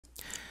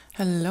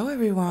Hello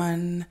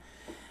everyone!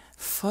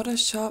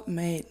 Photoshop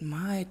made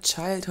my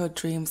childhood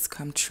dreams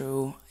come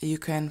true. You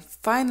can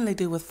finally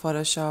do with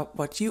Photoshop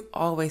what you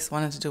always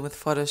wanted to do with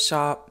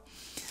Photoshop.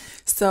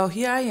 So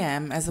here I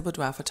am as a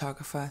boudoir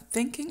photographer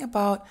thinking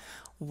about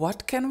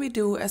what can we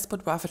do as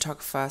boudoir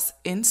photographers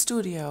in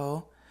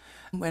studio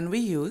when we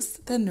use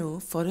the new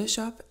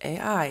Photoshop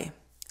AI.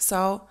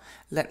 So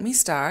let me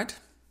start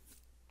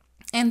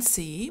and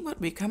see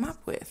what we come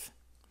up with.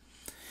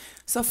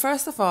 So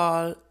first of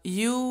all,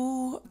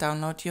 you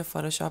download your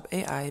Photoshop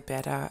AI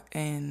beta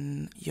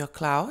in your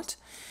cloud,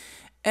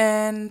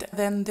 and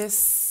then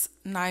this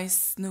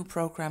nice new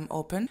program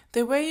open.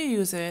 The way you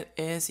use it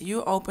is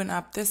you open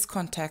up this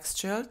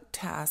contextual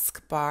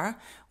taskbar,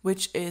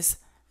 which is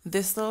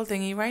this little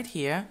thingy right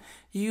here.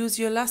 You use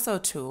your lasso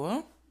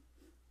tool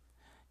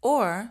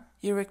or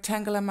your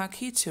rectangular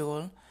marquee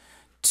tool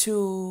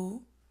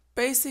to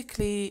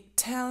basically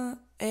tell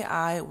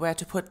AI where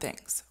to put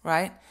things,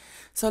 right?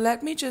 So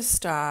let me just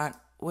start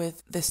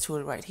with this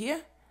tool right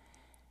here.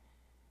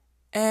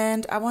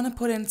 And I want to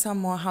put in some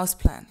more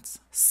houseplants.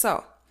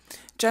 So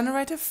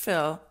generative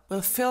fill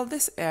will fill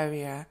this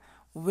area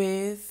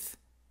with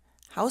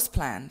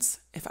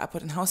houseplants, if I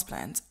put in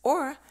houseplants,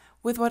 or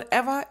with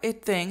whatever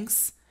it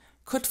thinks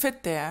could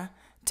fit there,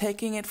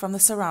 taking it from the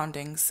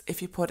surroundings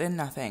if you put in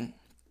nothing.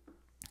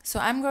 So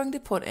I'm going to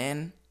put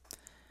in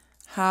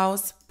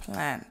house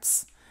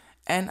plants,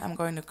 and I'm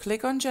going to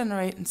click on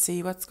generate and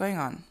see what's going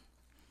on.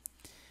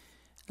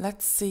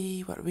 Let's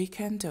see what we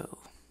can do.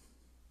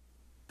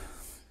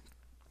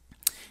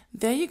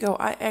 There you go.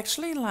 I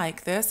actually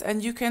like this,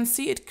 and you can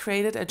see it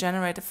created a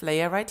generative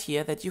layer right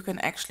here that you can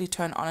actually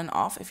turn on and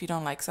off if you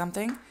don't like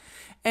something.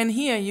 And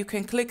here you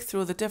can click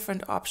through the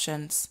different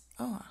options.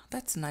 Oh,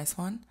 that's a nice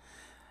one.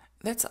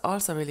 That's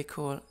also really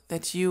cool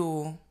that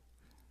you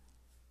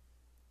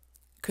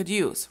could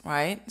use,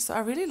 right? So I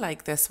really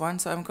like this one,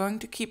 so I'm going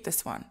to keep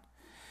this one.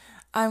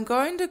 I'm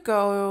going to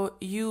go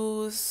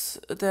use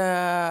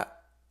the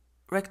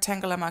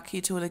rectangular marquee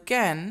tool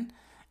again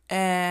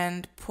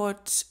and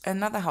put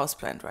another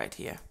houseplant right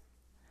here.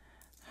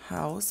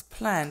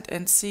 Houseplant,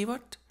 and see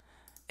what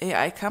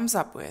AI comes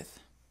up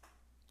with.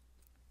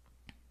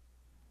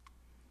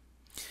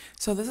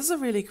 So this is a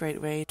really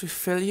great way to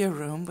fill your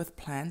room with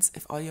plants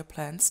if all your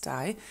plants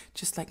die,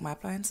 just like my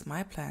plants.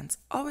 My plants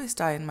always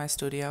die in my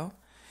studio.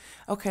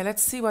 Okay,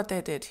 let's see what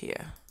they did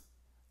here.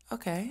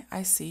 Okay,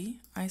 I see,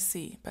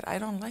 but I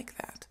don't like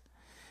that.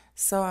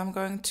 So I'm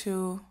going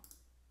to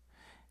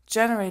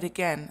generate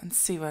again and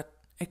see what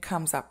it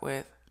comes up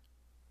with.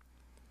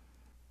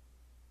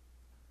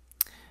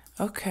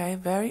 Okay,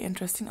 very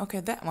interesting. Okay,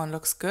 that one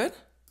looks good.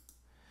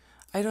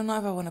 I don't know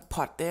if I want a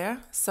pot there,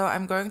 so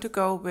I'm going to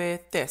go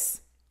with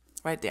this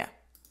right there.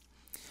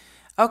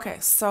 Okay,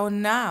 so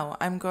now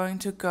I'm going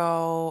to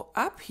go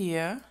up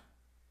here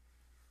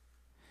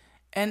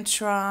and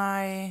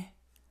try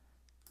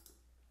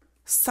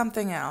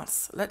something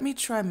else. Let me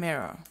try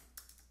mirror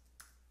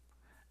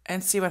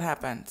and see what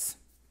happens.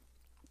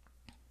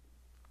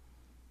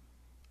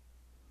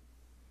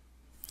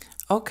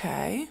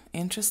 Okay,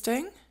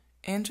 interesting,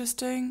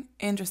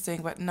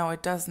 but no,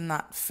 it does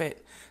not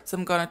fit. So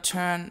I'm going to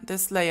turn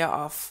this layer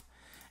off,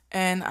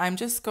 and I'm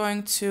just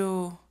going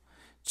to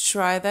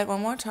try that one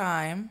more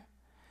time,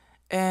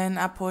 and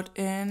I put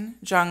in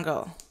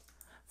jungle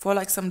for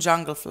like some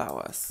jungle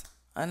flowers,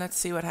 and let's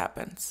see what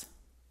happens.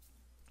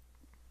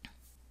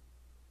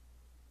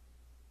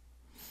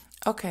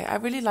 Okay, I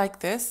really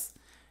like this.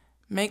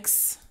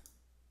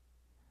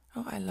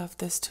 Oh, I love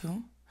this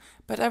too,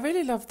 but I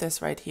really love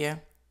this right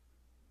here.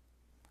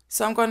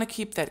 So I'm going to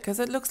keep that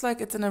because it looks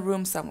like it's in a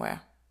room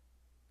somewhere.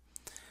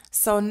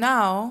 So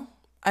now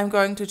I'm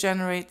going to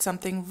generate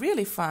something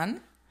really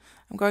fun.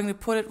 I'm going to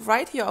put it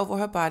right here over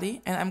her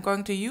body, and I'm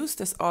going to use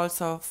this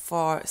also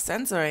for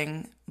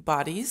censoring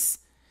bodies.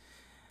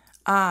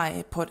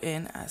 I put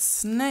in a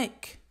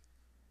snake.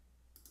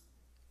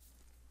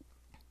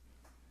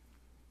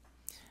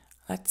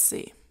 Let's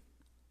see.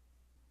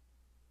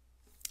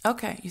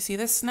 Okay, you see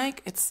this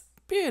snake? It's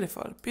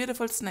beautiful,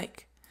 beautiful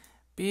snake.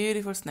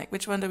 Beautiful snake.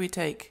 Which one do we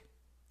take?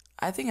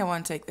 I think I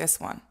want to take this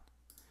one.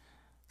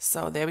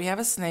 So there we have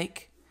a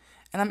snake.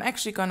 And I'm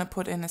actually going to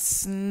put in a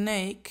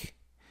snake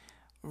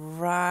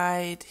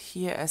right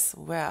here as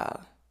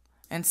well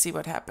and see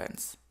what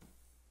happens.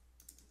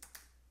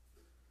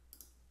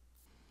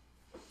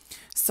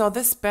 So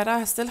this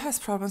beta still has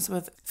problems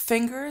with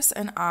fingers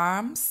and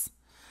arms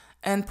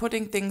and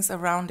putting things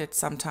around it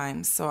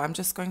sometimes. So I'm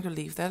just going to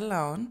leave that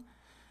alone.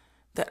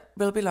 That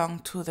will belong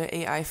to the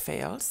AI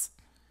fails.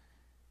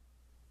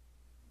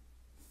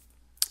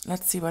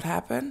 Let's see what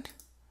happened.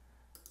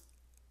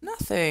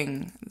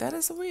 Nothing. That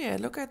is weird.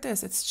 Look at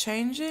this. It's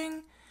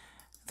changing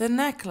the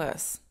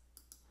necklace.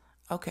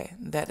 Okay,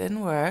 that didn't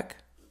work.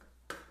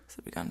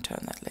 So we're going to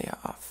turn that layer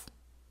off.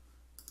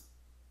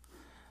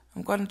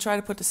 I'm going to try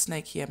to put the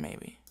snake here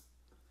maybe.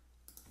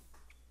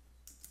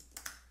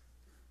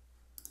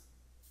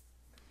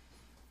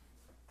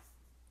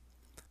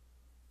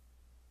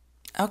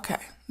 Okay,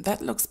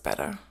 that looks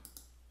better.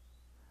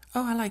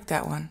 Oh, I like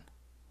that one.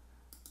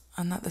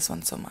 not this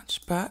one so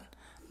much, but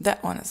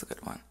that one is a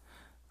good one.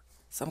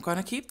 So I'm going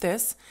to keep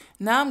this.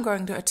 Now I'm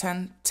going to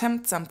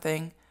attempt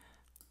something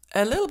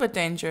a little bit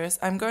dangerous.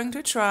 I'm going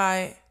to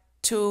try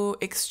to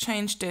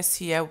exchange this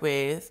here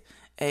with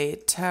a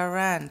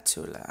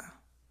tarantula.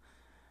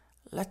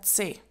 Let's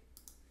see.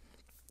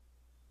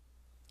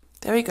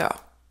 There we go.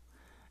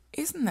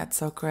 Isn't that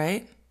so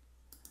great?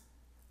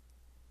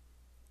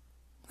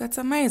 That's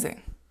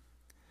amazing.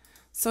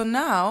 So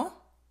now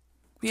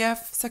we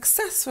have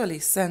successfully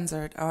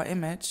censored our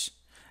image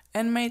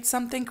and made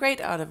something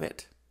great out of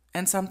it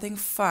and something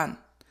fun.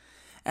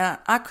 And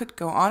I could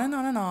go on and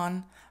on and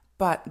on,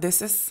 but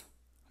this is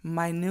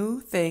my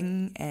new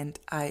thing and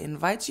I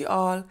invite you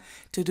all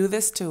to do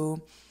this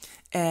too.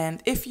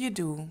 And if you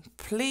do,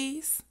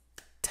 please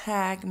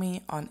tag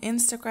me on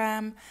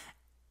Instagram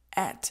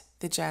at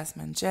the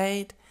Jasmine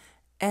Jade.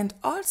 And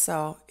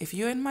also, if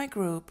you're in my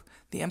group,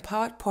 The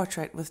Empowered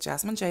Portrait with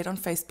Jasmine Jade on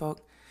Facebook,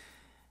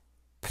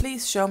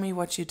 please show me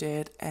what you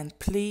did and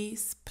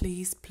please,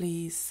 please,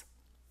 please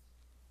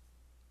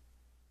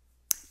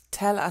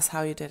tell us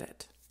how you did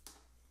it.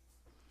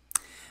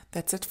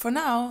 That's it for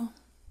now.